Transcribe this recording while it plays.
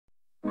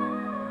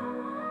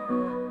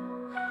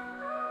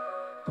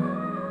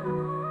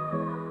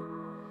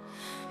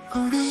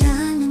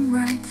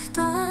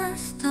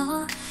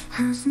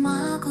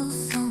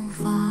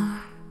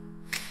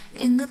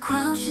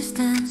crowd she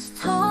stands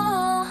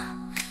tall.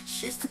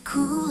 She's the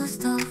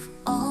coolest of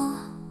all.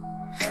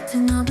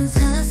 드넓은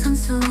세상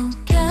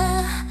속에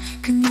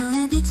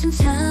그녀의 빛은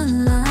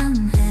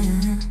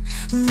찬란해.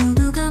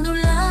 모두가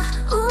놀라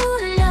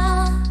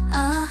울려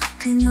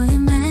그녀의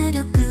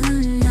매력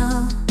끌려.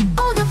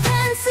 Olga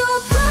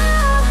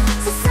Pantsiopoulou,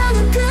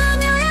 세상은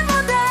그녀의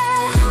무대.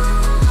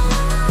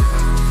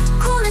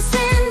 Coolest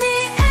in the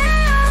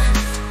air,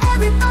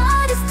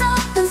 everybody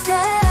stop and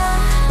stare.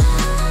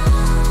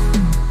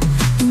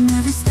 In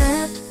every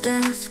step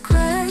there's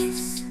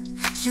grace,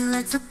 she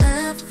lights up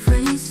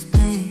every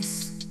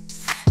space.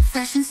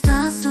 Fashion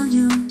style so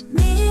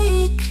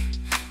unique,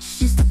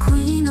 she's the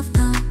queen of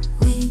the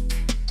week.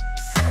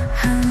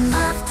 Her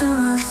laughter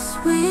a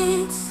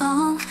sweet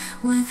song,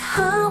 with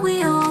her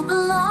we all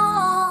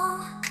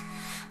belong.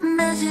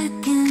 Magic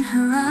in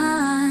her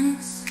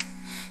eyes,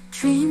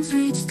 dreams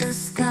reach the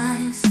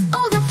skies.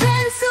 Olga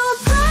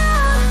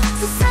Pantsiopoulou,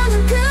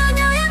 세상은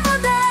그녀의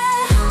무대.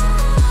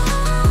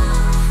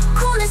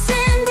 Coolest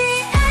in the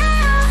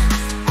air,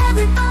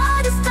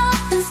 everybody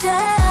stop and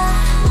stare.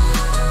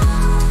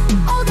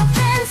 Olga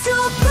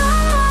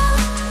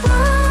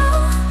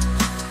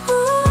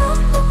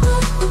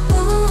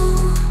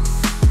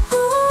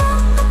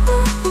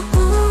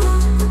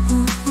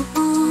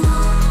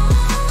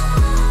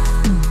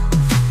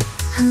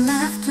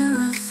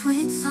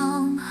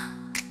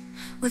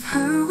with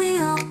her we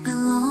all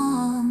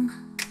belong.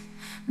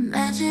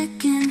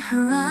 Magic in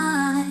her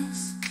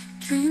eyes,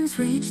 dreams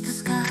reach the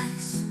sky.